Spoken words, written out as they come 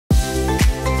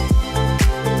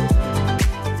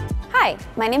Hi,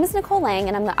 my name is Nicole Lang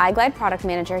and I'm the iglide product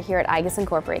manager here at igus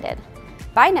Incorporated.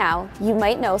 By now, you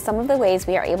might know some of the ways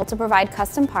we are able to provide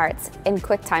custom parts in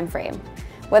quick time frame,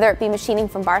 whether it be machining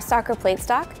from bar stock or plate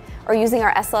stock, or using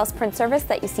our SLS print service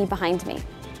that you see behind me.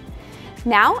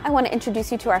 Now I want to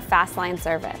introduce you to our Fastline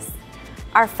Service.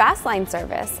 Our Fastline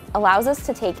Service allows us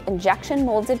to take injection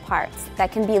molded parts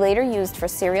that can be later used for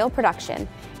serial production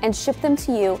and ship them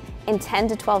to you in 10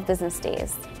 to 12 business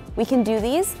days. We can do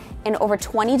these in over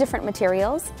 20 different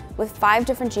materials with 5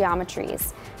 different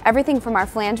geometries, everything from our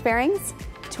flange bearings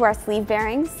to our sleeve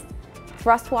bearings,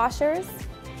 thrust washers,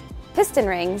 piston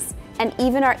rings, and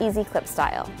even our easy clip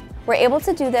style. We're able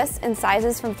to do this in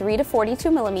sizes from 3 to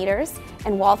 42 millimeters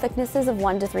and wall thicknesses of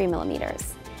 1 to 3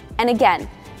 millimeters. And again,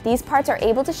 these parts are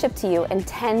able to ship to you in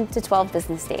 10 to 12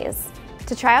 business days.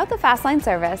 To try out the Fastline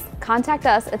service, contact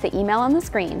us at the email on the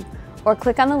screen or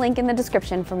click on the link in the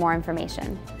description for more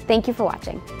information. Thank you for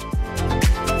watching.